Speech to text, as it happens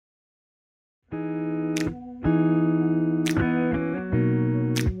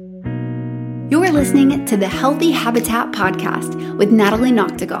listening to the Healthy Habitat Podcast with Natalie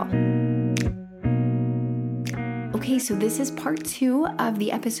Noctegal. Okay, so this is part 2 of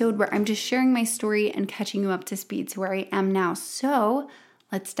the episode where I'm just sharing my story and catching you up to speed to where I am now. So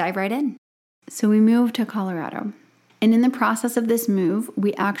let's dive right in. So we moved to Colorado. And in the process of this move,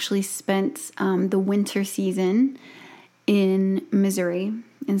 we actually spent the winter season in Missouri,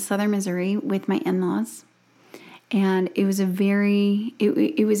 in southern Missouri, with my in-laws. And it was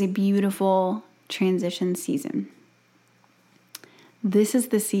it was a beautiful transition season. This is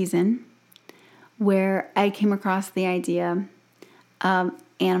the season where I came across the idea of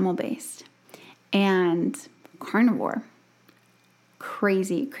animal-based and carnivore.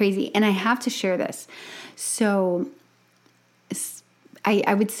 Crazy. And I have to share this. So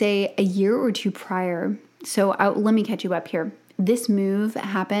I would say a year or two prior, let me catch you up here. This move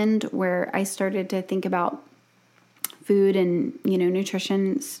happened where I started to think about food and,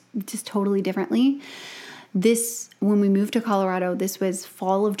 nutrition just totally differently. When we moved to Colorado, this was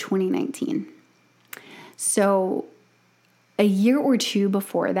fall of 2019. So a year or two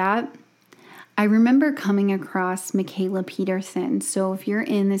before that, I remember coming across Mikhaila Peterson. So if you're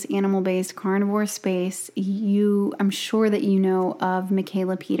in this animal-based carnivore space, I'm sure that you know of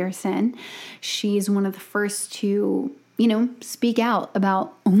Mikhaila Peterson. She's one of the first to speak out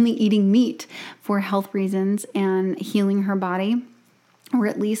about only eating meat for health reasons and healing her body, or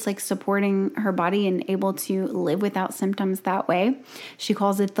at least supporting her body and able to live without symptoms that way. She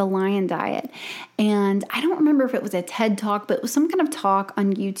calls it the Lion Diet. And I don't remember if it was a TED Talk, but it was some kind of talk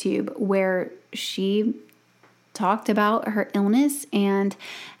on YouTube where she talked about her illness and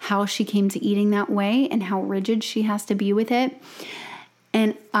how she came to eating that way and how rigid she has to be with it.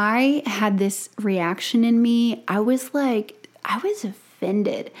 And I had this reaction in me. I was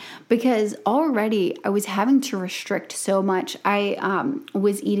offended because already I was having to restrict so much. I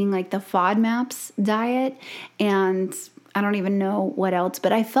was eating the FODMAPs diet and I don't even know what else,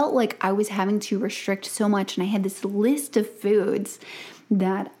 but I felt like I was having to restrict so much, and I had this list of foods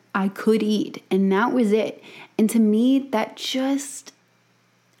that I could eat, and that was it. And to me,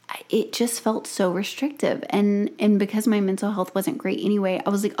 it just felt so restrictive. And because my mental health wasn't great anyway, I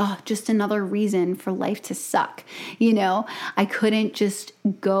was like, just another reason for life to suck. I couldn't just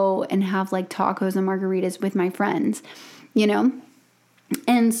go and have tacos and margaritas with my friends,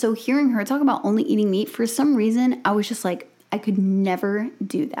 And so hearing her talk about only eating meat, for some reason, I was just like, I could never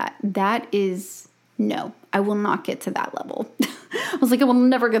do that. No, I will not get to that level. I was like, I will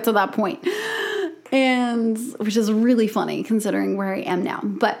never get to that point. And which is really funny considering where I am now.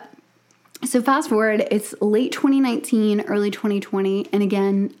 But so fast forward, it's late 2019, early 2020. And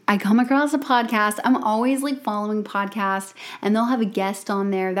again, I come across a podcast. I'm always following podcasts, and they'll have a guest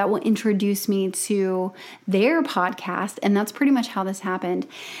on there that will introduce me to their podcast. And that's pretty much how this happened.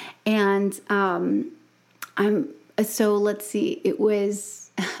 And so let's see, it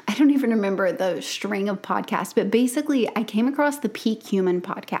was, I don't even remember the string of podcasts, but basically I came across the Peak Human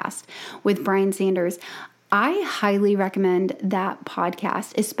podcast with Brian Sanders. I highly recommend that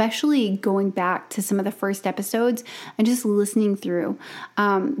podcast, especially going back to some of the first episodes and just listening through.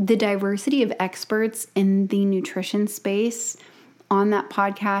 The diversity of experts in the nutrition space on that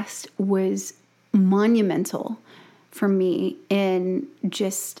podcast was monumental for me in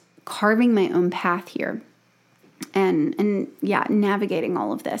just carving my own path here. And navigating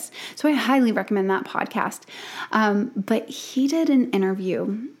all of this. So I highly recommend that podcast. But he did an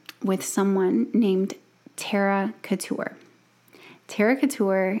interview with someone named Tara Couture. Tara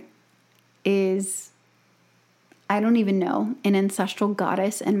Couture is, I don't even know, an ancestral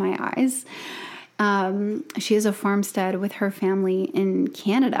goddess in my eyes. She has a farmstead with her family in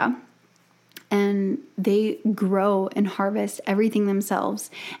Canada. And they grow and harvest everything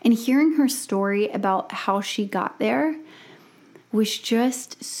themselves. And hearing her story about how she got there was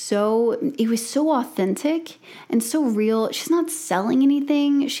just it was so authentic and so real. She's not selling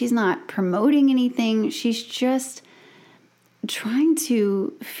anything. She's not promoting anything. She's just trying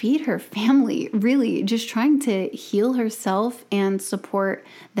to feed her family, really just trying to heal herself and support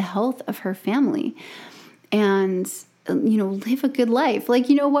the health of her family. And live a good life.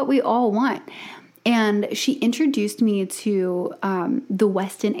 What we all want. And she introduced me to the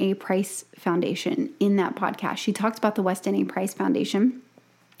Weston A. Price Foundation in that podcast. She talked about the Weston A. Price Foundation.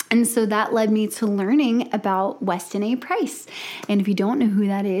 And so that led me to learning about Weston A. Price. And if you don't know who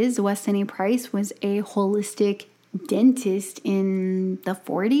that is, Weston A. Price was a holistic dentist in the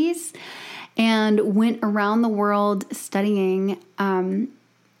 40s and went around the world studying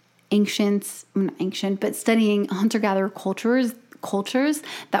studying hunter-gatherer cultures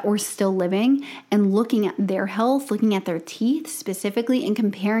that were still living and looking at their health, looking at their teeth specifically, and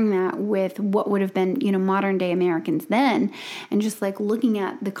comparing that with what would have been, modern day Americans then, and just like looking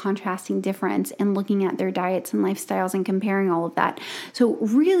at the contrasting difference and looking at their diets and lifestyles and comparing all of that. So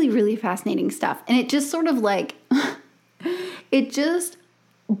really, really fascinating stuff. And it just sort of like, it just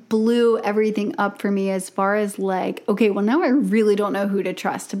blew everything up for me as far as like, okay, well now I really don't know who to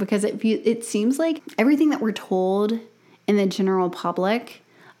trust, because it seems like everything that we're told in the general public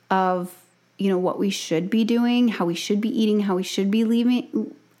of, what we should be doing, how we should be eating, how we should be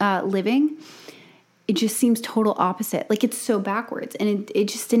living, it just seems total opposite. Like it's so backwards, and it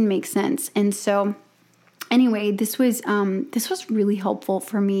just didn't make sense. And so anyway, this was really helpful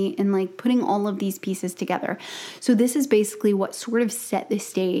for me in like putting all of these pieces together. So this is basically what sort of set the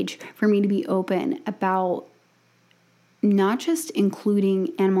stage for me to be open about not just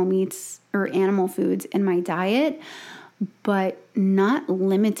including animal meats or animal foods in my diet, but not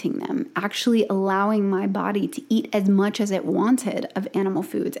limiting them, actually allowing my body to eat as much as it wanted of animal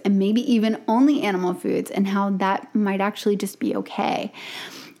foods, and maybe even only animal foods, and how that might actually just be okay.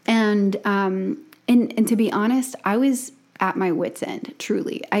 And to be honest, I was at my wit's end,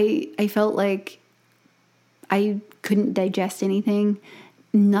 truly. I felt like I couldn't digest anything.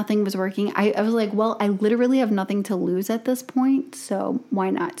 Nothing was working. I was like, well, I literally have nothing to lose at this point, so why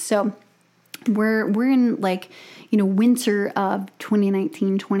not? So we're in like, winter of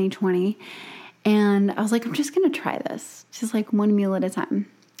 2019, 2020. And I was like, I'm just going to try this. Just like one meal at a time.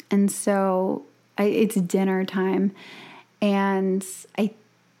 And so it's dinner time, and I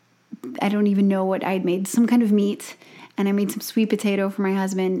don't even know what I'd made, some kind of meat, and I made some sweet potato for my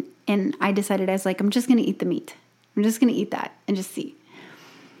husband, and I decided, I was like, I'm just going to eat the meat. I'm just going to eat that and just see.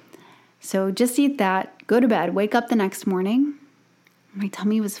 So just eat that, go to bed, wake up the next morning. My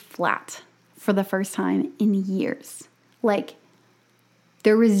tummy was flat for the first time in years. Like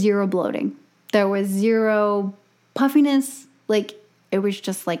there was zero bloating. There was zero puffiness. Like it was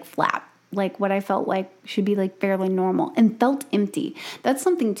just like flat. Like what I felt like should be like fairly normal, and felt empty. That's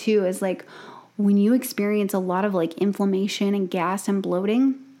something too, is like when you experience a lot of like inflammation and gas and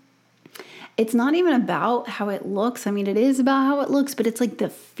bloating, it's not even about how it looks. I mean, it is about how it looks, but it's like the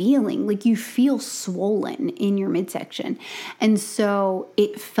feeling, like you feel swollen in your midsection. And so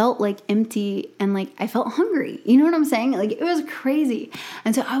it felt like empty, and like I felt hungry. You know what I'm saying? Like it was crazy.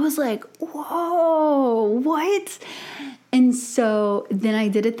 And so I was like, whoa, what? And so then I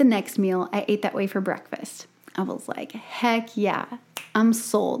did it the next meal. I ate that way for breakfast. I was like, heck yeah, I'm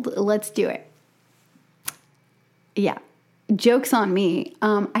sold. Let's do it. Yeah. Joke's on me.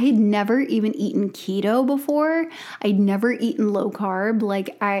 I had never even eaten keto before. I'd never eaten low carb.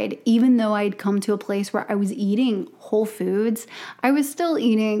 Like even though I'd come to a place where I was eating whole foods, I was still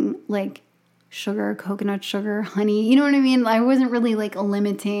eating like sugar, coconut sugar, honey. You know what I mean? I wasn't really like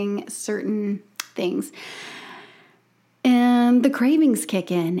limiting certain things. And the cravings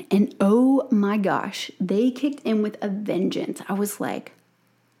kick in, and oh my gosh, they kicked in with a vengeance. I was like,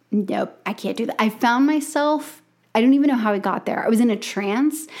 nope, I can't do that. I found myself, I don't even know how I got there. I was in a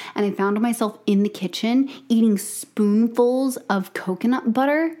trance, and I found myself in the kitchen eating spoonfuls of coconut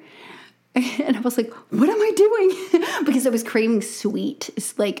butter. And I was like, what am I doing? Because I was craving sweet.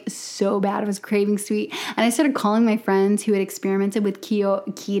 It's like so bad. I was craving sweet. And I started calling my friends who had experimented with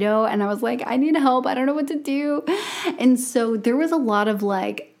keto. And I was like, I need help. I don't know what to do. And so there was a lot of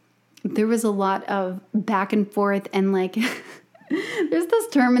back and forth, and like, there's this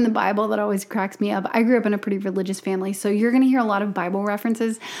term in the Bible that always cracks me up. I grew up in a pretty religious family, so you're going to hear a lot of Bible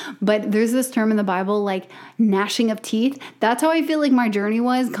references, but there's this term in the Bible like gnashing of teeth. That's how I feel like my journey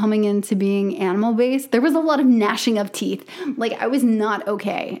was coming into being animal-based. There was a lot of gnashing of teeth. Like I was not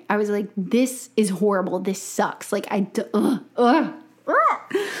okay. I was like, this is horrible. This sucks. Like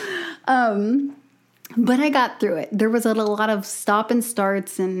but I got through it. There was a lot of stop and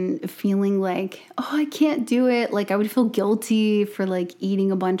starts and feeling like, oh, I can't do it. Like I would feel guilty for like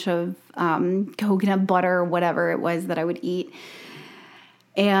eating a bunch of coconut butter or whatever it was that I would eat.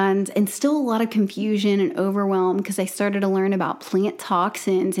 And still a lot of confusion and overwhelm, because I started to learn about plant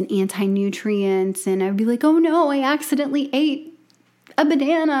toxins and anti-nutrients. And I'd be like, oh no, I accidentally ate a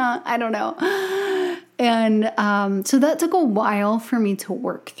banana. I don't know. And so that took a while for me to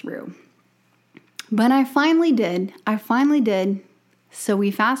work through. But I finally did. So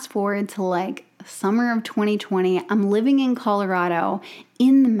we fast forward to like summer of 2020. I'm living in Colorado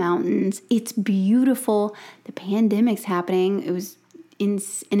in the mountains. It's beautiful. The pandemic's happening. It was an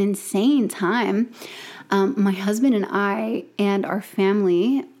insane time. My husband and I and our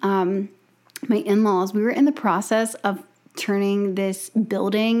family, my in-laws, we were in the process of turning this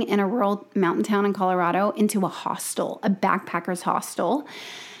building in a rural mountain town in Colorado into a hostel, a backpackers hostel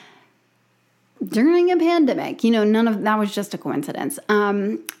during a pandemic. None of that was just a coincidence.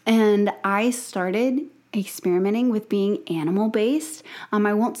 And I started experimenting with being animal-based.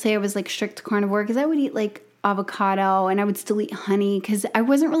 I won't say I was like strict carnivore because I would eat like avocado and I would still eat honey because I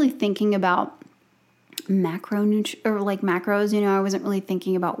wasn't really thinking about macros. I wasn't really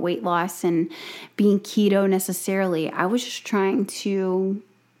thinking about weight loss and being keto necessarily. I was just trying to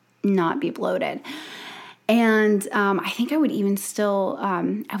not be bloated. And I think I would even still,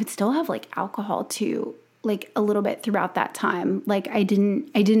 I would still have like alcohol too, like a little bit throughout that time. Like I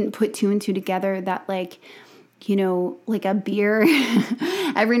didn't put two and two together that like, like a beer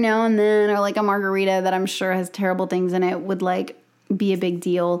every now and then, or like a margarita that I'm sure has terrible things in it would like be a big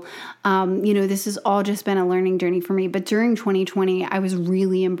deal. This has all just been a learning journey for me. But during 2020, I was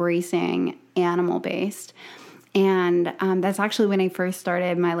really embracing animal-based. And that's actually when I first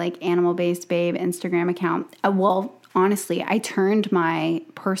started my like Animal-Based Babe Instagram account. Honestly, I turned my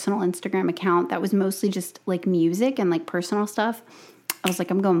personal Instagram account that was mostly just like music and like personal stuff. I was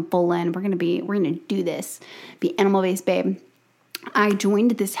like, I'm going full in. We're going to do this, be Animal-Based Babe. I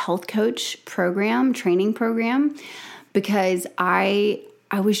joined this health coach training program, because I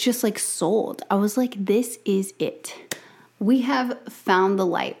was just like sold. I was like, this is it. We have found the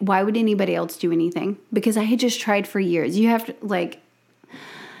light. Why would anybody else do anything? Because I had just tried for years. You have to like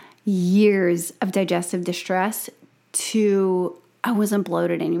years of digestive distress I wasn't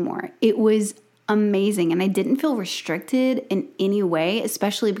bloated anymore. It was amazing. And I didn't feel restricted in any way,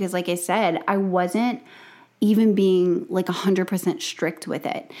 especially because like I said, I wasn't even being like 100% strict with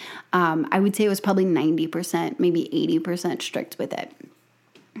it. I would say it was probably 90%, maybe 80% strict with it.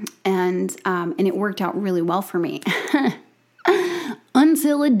 And it worked out really well for me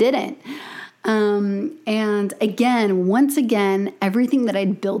until it didn't. And again, once again, everything that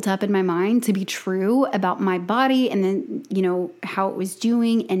I'd built up in my mind to be true about my body and then, how it was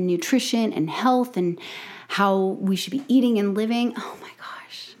doing and nutrition and health and how we should be eating and living. Oh my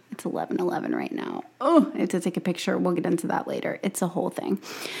gosh, it's 11:11 right now. Oh, I have to take a picture. We'll get into that later. It's a whole thing.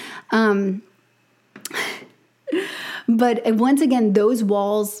 But once again, those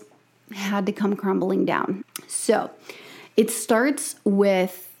walls had to come crumbling down. So it starts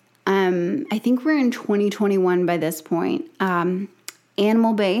with, I think we're in 2021 by this point,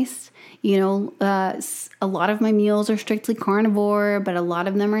 animal-based. A lot of my meals are strictly carnivore, but a lot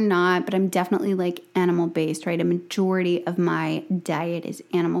of them are not. But I'm definitely like animal-based, right? A majority of my diet is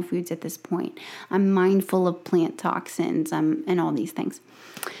animal foods at this point. I'm mindful of plant toxins and all these things.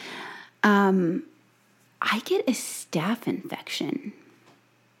 I get a staph infection.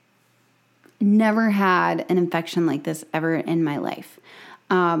 Never had an infection like this ever in my life.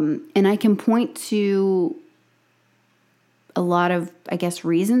 And I can point to a lot of, I guess,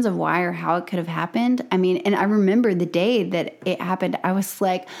 reasons of why or how it could have happened. I mean, and I remember the day that it happened, I was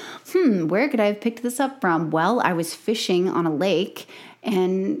like, where could I have picked this up from? Well, I was fishing on a lake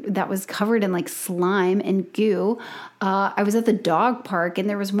and that was covered in like slime and goo. I was at the dog park and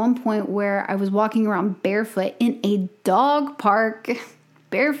there was one point where I was walking around barefoot in a dog park,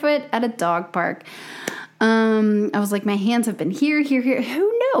 barefoot at a dog park. I was like, my hands have been here.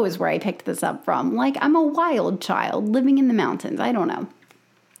 Who knows where I picked this up from? Like, I'm a wild child living in the mountains. I don't know.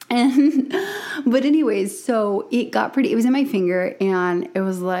 But anyways, so it was in my finger and it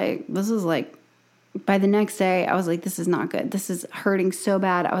was like, by the next day, I was like, this is not good. This is hurting so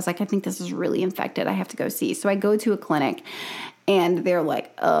bad. I was like, I think this is really infected. I have to go see. So I go to a clinic and they're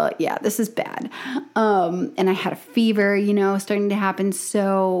like, yeah, this is bad. And I had a fever, starting to happen.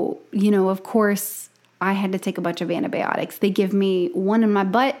 So, of course, I had to take a bunch of antibiotics. They give me one in my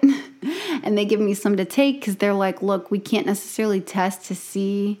butt and they give me some to take because they're like, look, we can't necessarily test to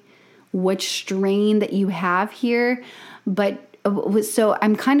see which strain that you have here. But so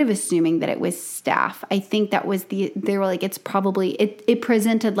I'm kind of assuming that it was staph. I think that was they were like, it's probably, it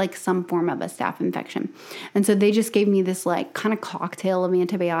presented like some form of a staph infection. And so they just gave me this like kind of cocktail of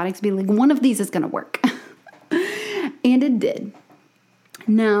antibiotics, be like, one of these is going to work. And it did.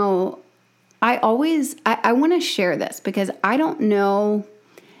 Now, I want to share this because I don't know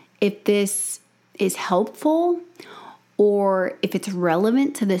if this is helpful or if it's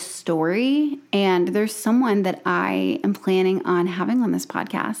relevant to this story. And there's someone that I am planning on having on this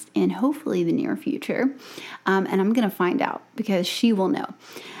podcast in hopefully the near future. And I'm going to find out because she will know.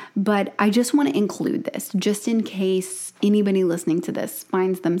 But I just want to include this just in case anybody listening to this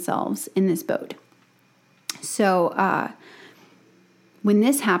finds themselves in this boat. So, when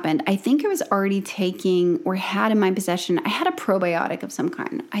this happened, I think I was already taking or had in my possession, I had a probiotic of some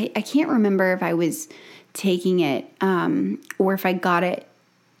kind. I can't remember if I was taking it or if I got it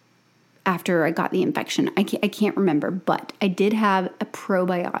after I got the infection. I can't remember, but I did have a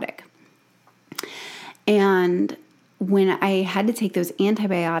probiotic. And when I had to take those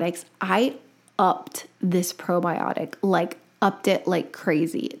antibiotics, I upped this probiotic, like upped it like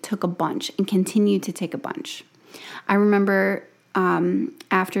crazy. It took a bunch and continued to take a bunch. I remember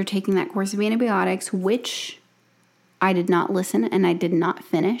after taking that course of antibiotics, which I did not listen and I did not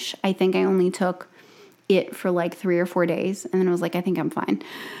finish. I think I only took it for like 3 or 4 days, and then I was like, I think I'm fine,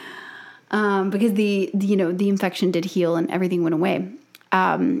 because the infection did heal and everything went away.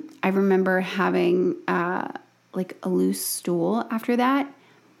 I remember having like a loose stool after that.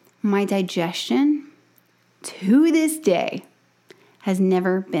 My digestion to this day has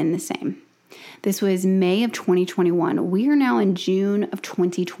never been the same. This was May of 2021. We are now in June of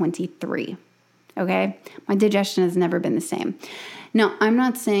 2023. Okay? My digestion has never been the same. Now, I'm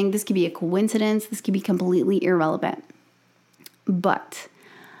not saying this could be a coincidence. This could be completely irrelevant. But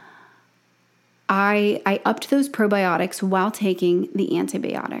I upped those probiotics while taking the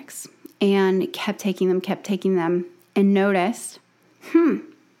antibiotics and kept taking them and noticed,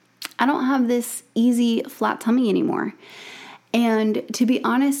 I don't have this easy flat tummy anymore. And to be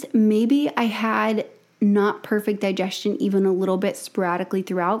honest, maybe I had not perfect digestion even a little bit sporadically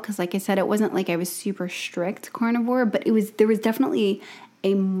throughout, because like I said, it wasn't like I was super strict carnivore, but there was definitely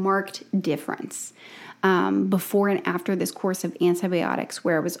a marked difference before and after this course of antibiotics,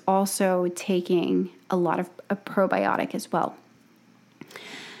 where I was also taking a lot of a probiotic as well.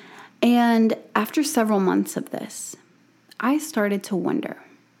 And after several months of this, I started to wonder.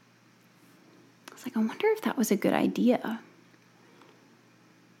 I was like, I wonder if that was a good idea.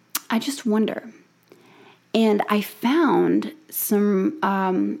 I just wonder. And I found some,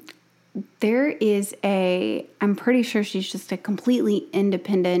 I'm pretty sure she's just a completely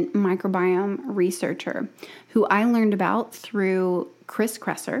independent microbiome researcher who I learned about through Chris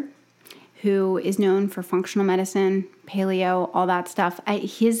Kresser, who is known for functional medicine, paleo, all that stuff.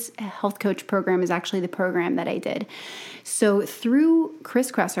 His health coach program is actually the program that I did. So through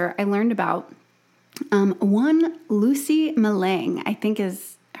Chris Kresser, I learned about one Lucy Malang, I think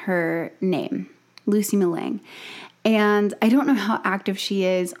is her name, Lucy Malang. And I don't know how active she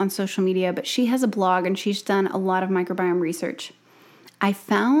is on social media, but she has a blog and she's done a lot of microbiome research. I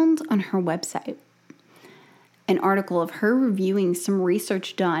found on her website an article of her reviewing some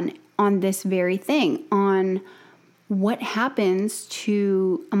research done on this very thing, on what happens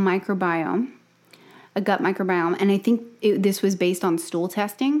to a microbiome, a gut microbiome. And I think this was based on stool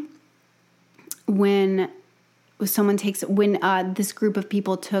testing. When this group of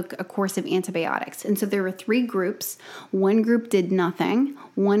people took a course of antibiotics. And so there were 3 groups. One group did nothing.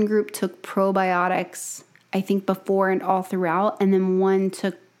 One group took probiotics, I think before and all throughout. And then one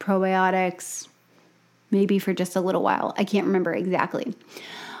took probiotics maybe for just a little while. I can't remember exactly.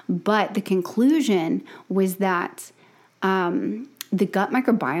 But the conclusion was that the gut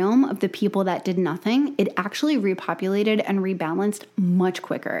microbiome of the people that did nothing, it actually repopulated and rebalanced much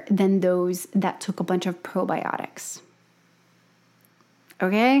quicker than those that took a bunch of probiotics.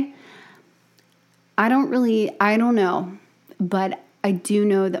 Okay? I don't know, but I do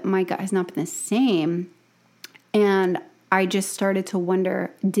know that my gut has not been the same. And I just started to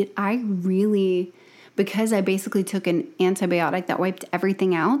wonder, did I really, because I basically took an antibiotic that wiped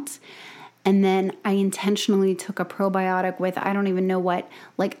everything out, and then I intentionally took a probiotic with, I don't even know what,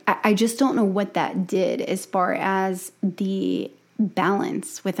 I just don't know what that did as far as the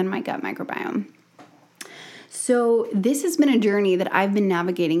balance within my gut microbiome. So this has been a journey that I've been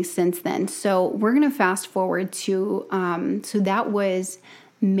navigating since then. So we're going to fast forward to, so that was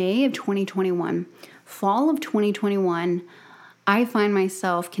May of 2021. Fall of 2021, I find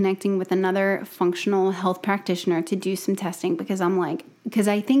myself connecting with another functional health practitioner to do some testing because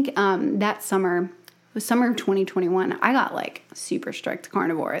I think that summer of 2021, I got super strict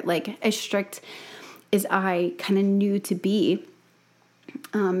carnivore, as strict as I kind of knew to be,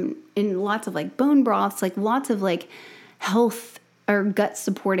 in lots of bone broths, lots of health or gut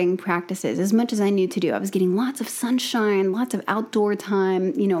supporting practices, as much as I knew to do. I was getting lots of sunshine, lots of outdoor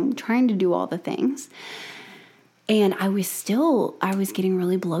time, trying to do all the things. And I was getting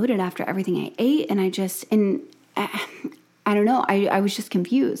really bloated after everything I ate. And I don't know, I was just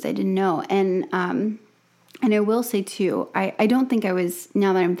confused. I didn't know. And I will say too, I don't think I was,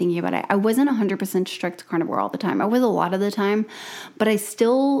 now that I'm thinking about it, I wasn't 100% strict carnivore all the time. I was a lot of the time, but I was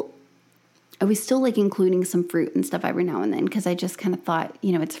still including some fruit and stuff every now and then, because I just kind of thought,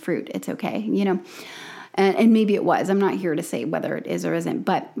 it's fruit, it's okay, And maybe it was. I'm not here to say whether it is or isn't,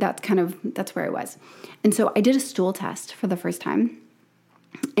 but that's where I was. And so I did a stool test for the first time.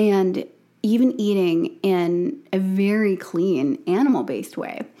 And even eating in a very clean animal-based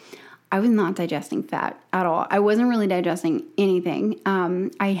way, I was not digesting fat at all. I wasn't really digesting anything.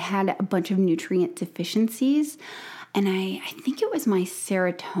 I had a bunch of nutrient deficiencies, and I think it was my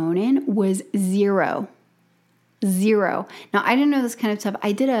serotonin was zero. Now, I didn't know this kind of stuff.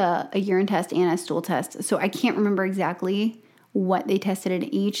 I did a urine test and a stool test, so I can't remember exactly what they tested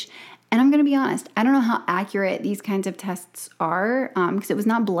at each. And I'm going to be honest, I don't know how accurate these kinds of tests are because it was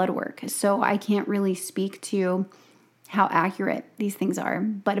not blood work. So I can't really speak to how accurate these things are.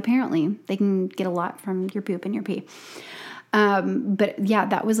 But apparently they can get a lot from your poop and your pee. But yeah,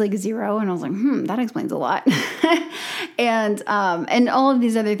 that was like zero. And I was like, that explains a lot. and all of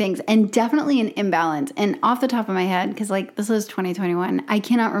these other things, and definitely an imbalance. And off the top of my head, because like this was 2021, I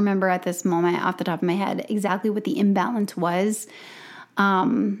cannot remember at this moment off the top of my head exactly what the imbalance was.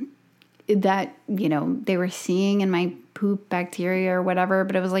 That, they were seeing in my poop bacteria or whatever,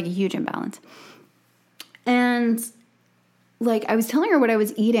 but it was like a huge imbalance. And like, I was telling her what I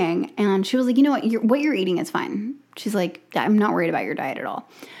was eating, and she was like, you know what you're eating is fine. She's like, I'm not worried about your diet at all.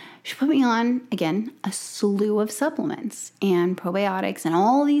 She put me on, again, a slew of supplements and probiotics and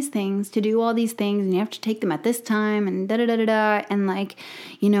all these things to do all these things. And you have to take them at this time and da-da-da-da-da. And like,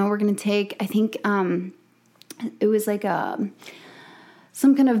 we're going to take, I think, it was like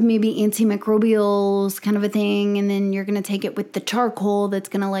some kind of maybe antimicrobials kind of a thing. And then you're going to take it with the charcoal that's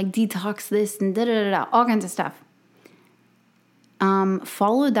going to like detox this and da-da-da-da, all kinds of stuff.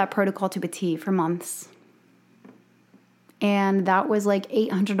 Followed that protocol to a T for months. And that was like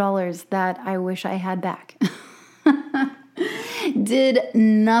 $800 that I wish I had back. Did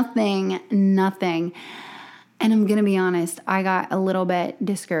nothing. And I'm going to be honest, I got a little bit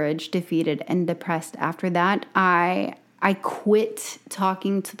discouraged, defeated, and depressed after that. I quit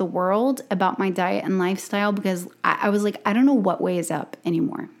talking to the world about my diet and lifestyle because I was like, I don't know what way is up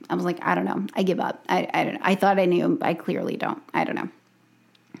anymore. I was like, I don't know. I give up. I don't know. I thought I knew. I clearly don't. I don't know.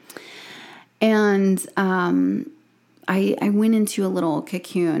 And I went into a little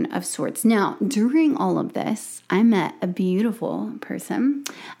cocoon of sorts. Now, during all of this, I met a beautiful person,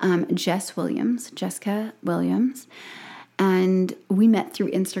 Jessica Williams. And we met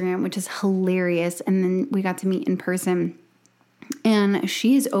through Instagram, which is hilarious. And then we got to meet in person. And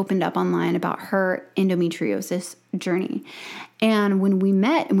she has opened up online about her endometriosis journey. And when we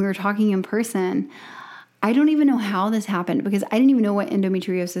met and we were talking in person, I don't even know how this happened because I didn't even know what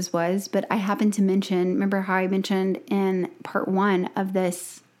endometriosis was. But I happened to remember how I mentioned in part 1 of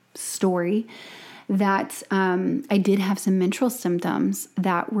this story that I did have some menstrual symptoms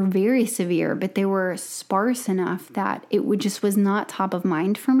that were very severe, but they were sparse enough that it was not top of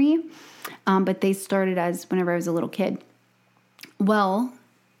mind for me. But they started as whenever I was a little kid. Well,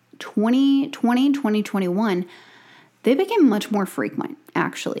 2020, 2021, they became much more frequent,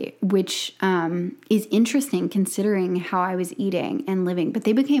 actually, which is interesting considering how I was eating and living. But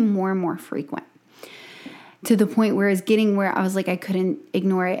they became more and more frequent, to the point where it's getting where I was like, I couldn't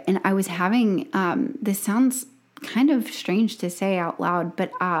ignore it. And I was having, this sounds kind of strange to say out loud,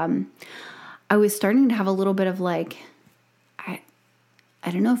 but I was starting to have a little bit of like, I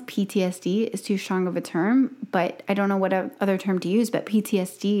don't know if PTSD is too strong of a term, but I don't know what other term to use, but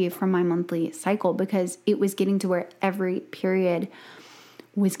PTSD from my monthly cycle, because it was getting to where every period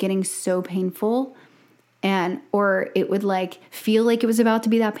was getting so painful. Or it would like feel like it was about to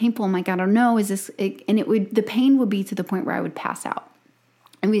be that painful. I'm like, I don't know, the pain would be to the point where I would pass out.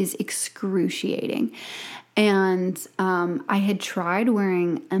 It was excruciating. And I had tried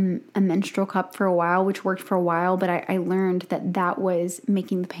wearing a menstrual cup for a while, which worked for a while, but I learned that was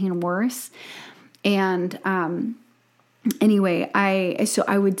making the pain worse. And anyway,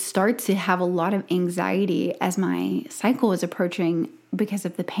 I would start to have a lot of anxiety as my cycle was approaching because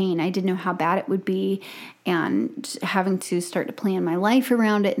of the pain. I didn't know how bad it would be, and having to start to plan my life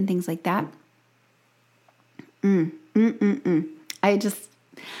around it and things like that.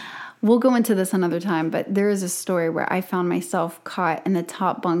 We'll go into this another time, but there is a story where I found myself caught in the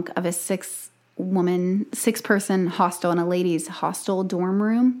top bunk of a 6-person hostel in a ladies' hostel dorm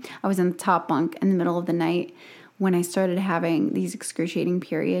room. I was in the top bunk in the middle of the night when I started having these excruciating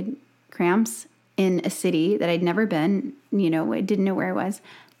period cramps in a city that I'd never been, I didn't know where I was,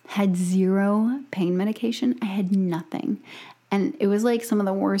 had zero pain medication. I had nothing. And it was like some of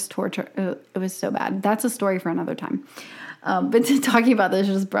the worst torture. It was so bad. That's a story for another time. But talking about this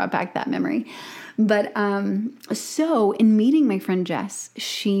just brought back that memory. But so in meeting my friend Jess,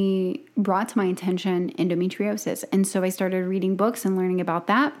 she brought to my attention endometriosis. And so I started reading books and learning about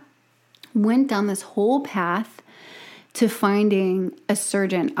that. went down this whole path to finding a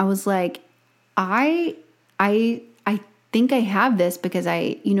surgeon. I was like, I think I have this because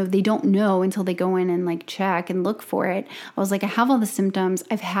they don't know until they go in and like check and look for it. I was like, I have all the symptoms.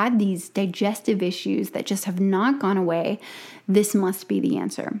 I've had these digestive issues that just have not gone away. This must be the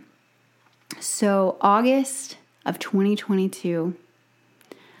answer. So August of 2022,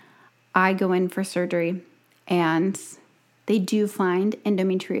 I go in for surgery and they do find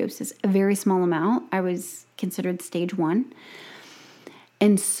endometriosis, a very small amount. I was considered stage 1.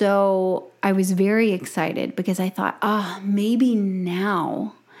 And so I was very excited because I thought, maybe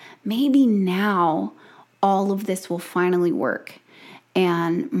now all of this will finally work.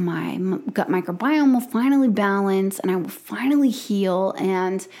 And my gut microbiome will finally balance and I will finally heal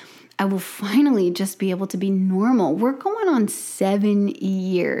and I will finally just be able to be normal. We're going on 7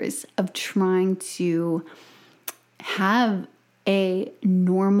 years of trying to have a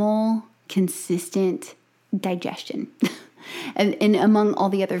normal, consistent digestion. And among all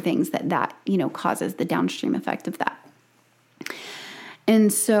the other things that causes the downstream effect of that.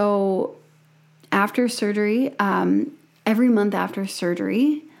 And so after surgery, every month after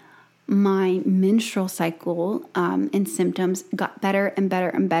surgery, my menstrual cycle and symptoms got better and better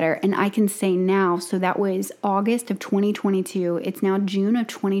and better. And I can say now, so that was August of 2022. It's now June of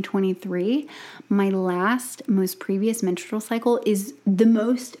 2023. My most previous menstrual cycle is the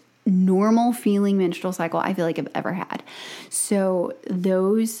most normal feeling menstrual cycle I feel like I've ever had. So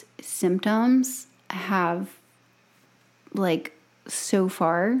those symptoms have so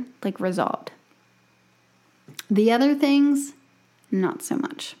far resolved. The other things, not so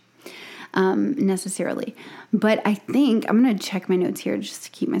much necessarily. But I think I'm going to check my notes here just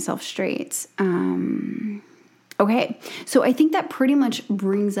to keep myself straight. Okay, so I think that pretty much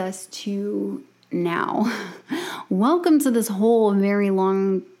brings us to now. Welcome to this whole very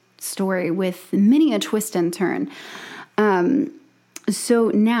long story with many a twist and turn. So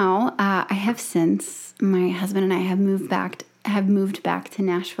now I have since my husband and I have moved back to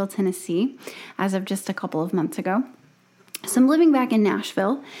Nashville, Tennessee, as of just a couple of months ago. So I'm living back in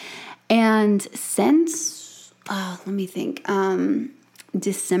Nashville, and since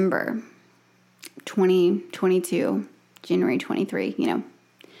December 2022, January 23,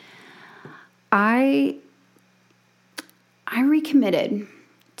 I recommitted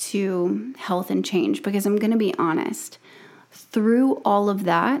to health and change because I'm going to be honest, through all of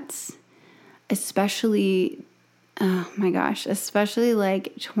that, especially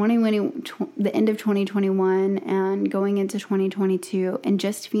like 2020, the end of 2021 and going into 2022 and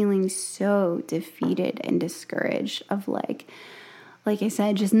just feeling so defeated and discouraged of like I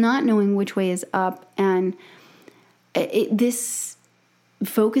said, just not knowing which way is up, and this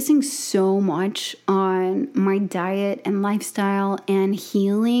focusing so much on my diet and lifestyle and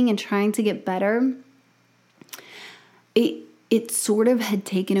healing and trying to get better, it sort of had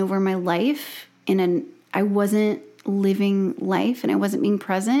taken over my life, and I wasn't living life and I wasn't being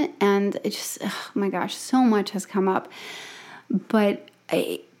present, and it just, oh my gosh, so much has come up. But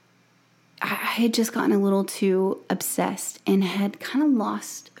I had just gotten a little too obsessed and had kind of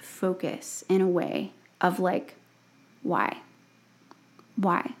lost focus in a way of why?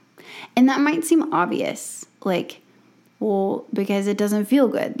 And that might seem obvious, because it doesn't feel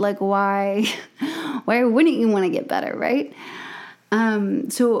good. Why wouldn't you want to get better, right?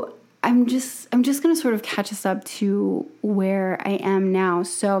 So I'm just going to sort of catch us up to where I am now.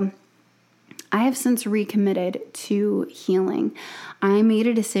 So I have since recommitted to healing. I made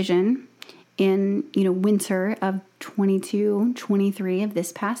a decision in, winter of 22-23 of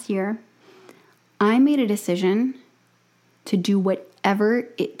this past year. I made a decision to do whatever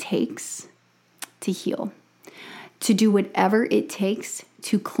it takes to heal, to do whatever it takes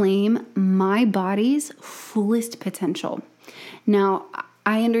to claim my body's fullest potential. Now,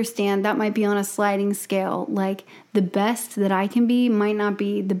 I understand that might be on a sliding scale. The best that I can be might not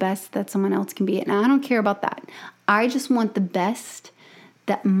be the best that someone else can be. And I don't care about that. I just want the best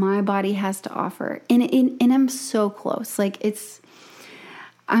that my body has to offer. And I'm so close. I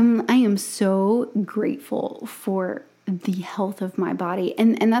am so grateful for the health of my body.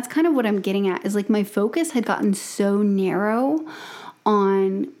 And that's kind of what I'm getting at, is my focus had gotten so narrow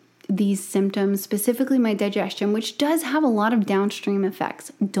on these symptoms, specifically my digestion, which does have a lot of downstream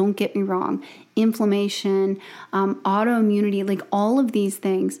effects. Don't get me wrong. Inflammation, autoimmunity, all of these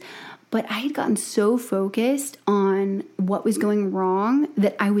things. But I had gotten so focused on what was going wrong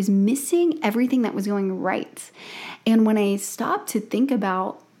that I was missing everything that was going right. And when I stopped to think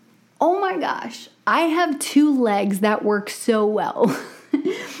about, oh my gosh, I have 2 legs that work so well.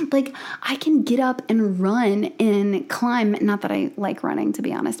 Like, I can get up and run and climb. Not that I like running, to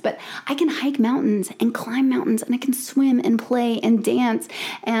be honest, but I can hike mountains and climb mountains, and I can swim and play and dance,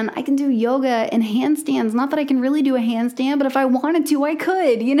 and I can do yoga and handstands. Not that I can really do a handstand, but if I wanted to, I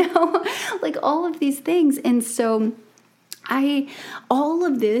could, like all of these things. And so all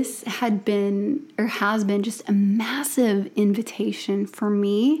of this has been just a massive invitation for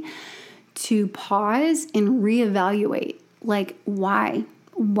me to pause and reevaluate. Like, why?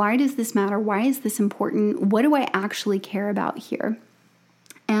 Why does this matter? Why is this important? What do I actually care about here?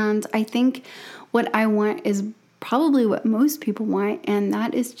 And I think what I want is probably what most people want, and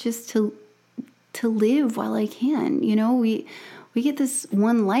that is just to live while I can. We get this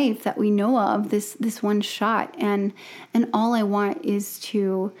one life that we know of, this one shot, and all I want is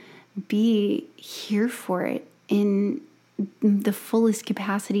to be here for it in the fullest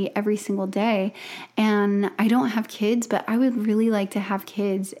capacity every single day. And I don't have kids, but I would really like to have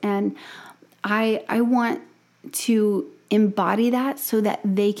kids, and I want to embody that so that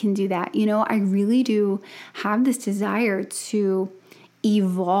they can do that. I really do have this desire to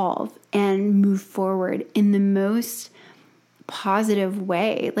evolve and move forward in the most positive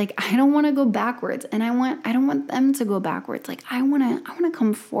way. Like, I don't want to go backwards, and I don't want them to go backwards. Like, I want to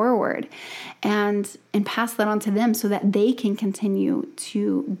come forward and pass that on to them so that they can continue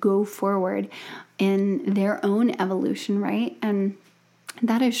to go forward in their own evolution, right? And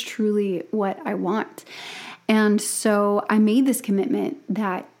that is truly what I want. And so I made this commitment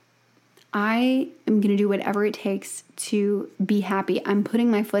that I am going to do whatever it takes to be happy. I'm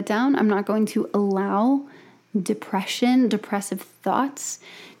putting my foot down. I'm not going to allow depressive thoughts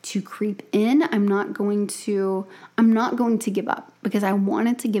to creep in. I'm not going to give up, because I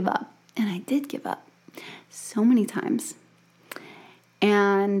wanted to give up, and I did give up so many times.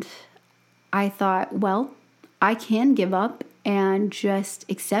 And I thought, well, I can give up and just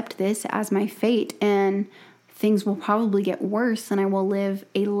accept this as my fate, and things will probably get worse and I will live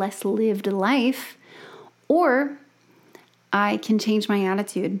a less lived life, or I can change my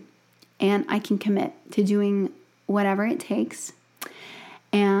attitude and I can commit to doing whatever it takes,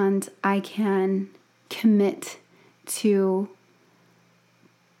 and I can commit to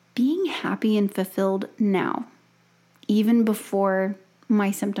being happy and fulfilled now, even before my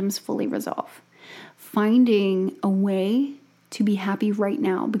symptoms fully resolve. Finding a way to be happy right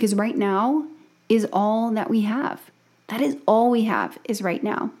now, because right now is all that we have. That is all we have, is right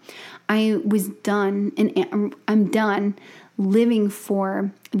now. I was done, and I'm done living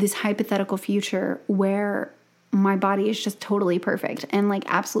for this hypothetical future where my body is just totally perfect and like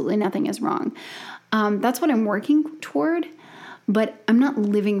absolutely nothing is wrong. That's what I'm working toward, but I'm not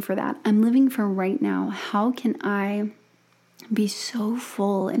living for that. I'm living for right now. How can I be so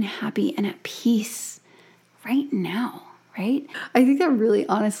full and happy and at peace right now, right? I think that really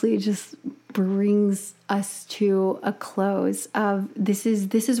honestly just brings us to a close of this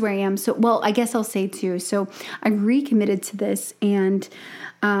is where I am. So, well, I guess I'll say too, so I recommitted to this, and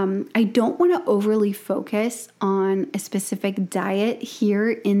I don't want to overly focus on a specific diet here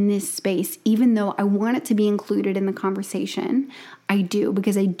in this space, even though I want it to be included in the conversation. I do,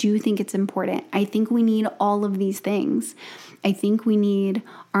 because I do think it's important. I think we need all of these things. I think we need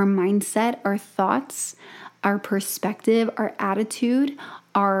our mindset, our thoughts, our perspective, our attitude,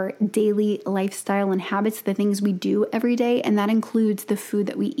 our daily lifestyle and habits, the things we do every day, and that includes the food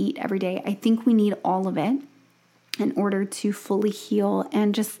that we eat every day. I think we need all of it in order to fully heal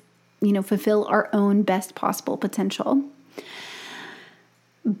and just, fulfill our own best possible potential.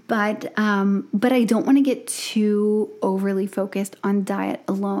 But I don't want to get too overly focused on diet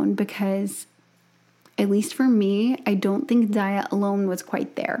alone, because at least for me, I don't think diet alone was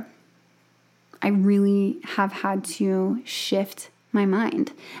quite there. I really have had to shift my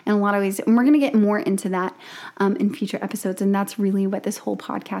mind in a lot of ways. And we're going to get more into that in future episodes. And that's really what this whole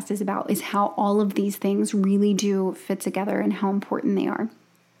podcast is about, is how all of these things really do fit together and how important they are.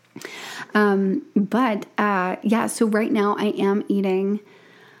 So right now I am eating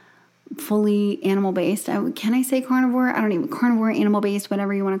fully animal-based. Can I say carnivore? I don't even, carnivore, animal-based,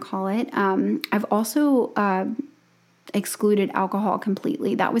 whatever you want to call it. I've also excluded alcohol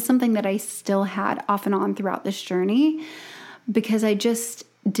completely. That was something that I still had off and on throughout this journey, because I just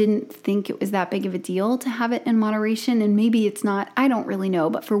didn't think it was that big of a deal to have it in moderation. And maybe it's not, I don't really know,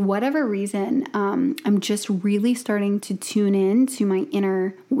 but for whatever reason, I'm just really starting to tune in to my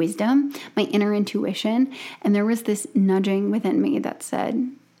inner wisdom, my inner intuition. And there was this nudging within me that said,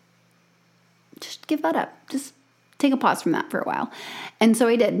 just give that up. Just take a pause from that for a while. And so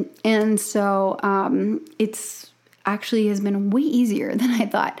I did. And so it's actually has been way easier than I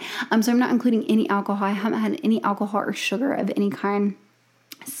thought. So I'm not including any alcohol. I haven't had any alcohol or sugar of any kind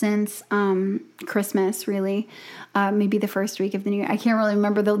since Christmas, really. Maybe the first week of the new year. I can't really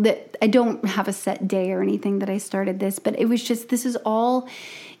remember. I don't have a set day or anything that I started this, but it was just, this is all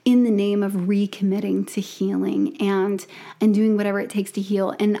in the name of recommitting to healing and doing whatever it takes to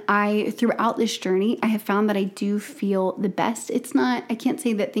heal. And throughout this journey, I have found that I do feel the best. I can't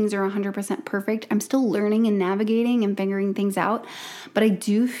say that things are 100% perfect. I'm still learning and navigating and figuring things out, but I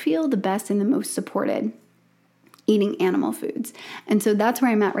do feel the best and the most supported eating animal foods. And so that's where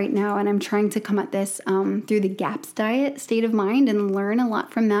I'm at right now. And I'm trying to come at this through the GAPS diet state of mind and learn a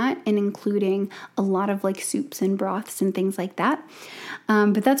lot from that, and including a lot of like soups and broths and things like that.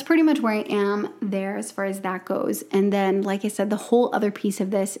 But that's pretty much where I am there as far as that goes. And then, like I said, the whole other piece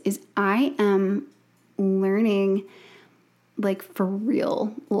of this is I am learning like for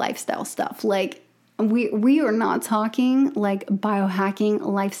real lifestyle stuff. Like we are not talking like biohacking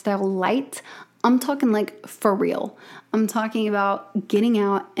lifestyle light. I'm talking like for real. I'm talking about getting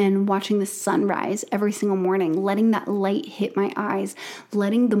out and watching the sunrise every single morning, letting that light hit my eyes,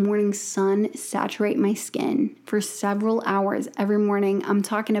 letting the morning sun saturate my skin for several hours every morning. I'm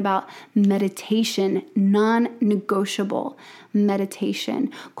talking about meditation, non-negotiable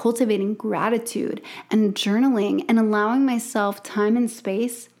meditation, cultivating gratitude and journaling, and allowing myself time and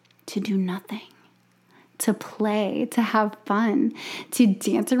space to do nothing. To play, to have fun, to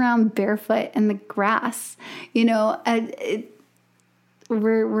dance around barefoot in the grass. We're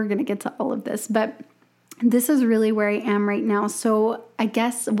going to get to all of this, but this is really where I am right now. So I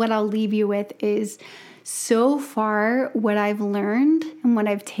guess what I'll leave you with is, so far, what I've learned and what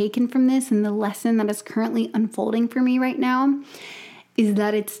I've taken from this, and the lesson that is currently unfolding for me right now, is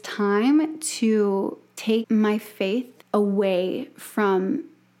that it's time to take my faith away from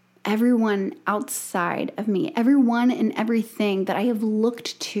everyone outside of me, everyone and everything that I have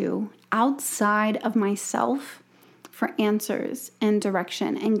looked to outside of myself for answers and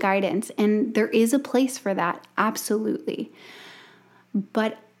direction and guidance. And there is a place for that, absolutely.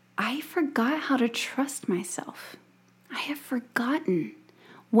 But I forgot how to trust myself. I have forgotten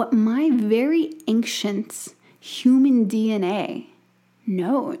what my very ancient human DNA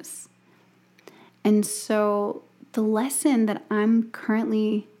knows. And so the lesson that I'm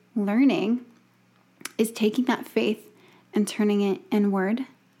currently learning is taking that faith and turning it inward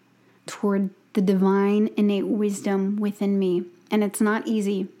toward the divine innate wisdom within me. And it's not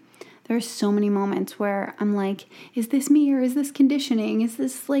easy. There are so many moments where I'm like, is this me or is this conditioning? Is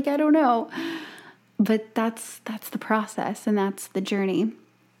this like, I don't know. But that's the process, and that's the journey.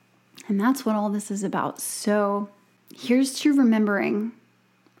 And that's what all this is about. So here's to remembering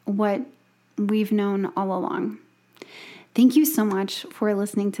what we've known all along. Thank you so much for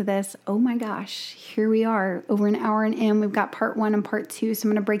listening to this. Oh my gosh, here we are, over an hour in. We've got part 1 and part 2, so I'm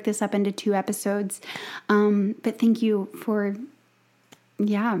going to break this up into 2 episodes. But thank you for,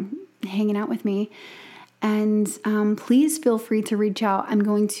 hanging out with me. And please feel free to reach out. I'm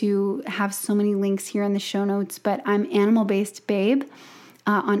going to have so many links here in the show notes, but I'm Animal Based Babe.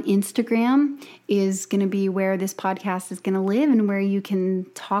 On Instagram is going to be where this podcast is going to live and where you can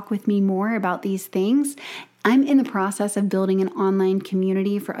talk with me more about these things. I'm in the process of building an online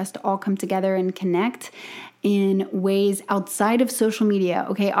community for us to all come together and connect in ways outside of social media.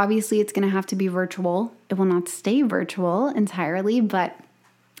 Okay, obviously it's going to have to be virtual. It will not stay virtual entirely, but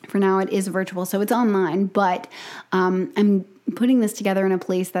for now it is virtual, so it's online. But I'm putting this together in a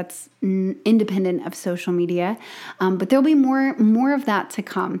place that's independent of social media. But there'll be more of that to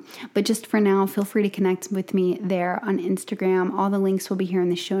come. But just for now, feel free to connect with me there on Instagram. All the links will be here in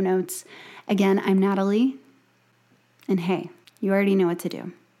the show notes. Again, I'm Natalie. And hey, you already know what to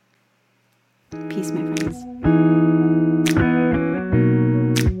do. Peace, my friends.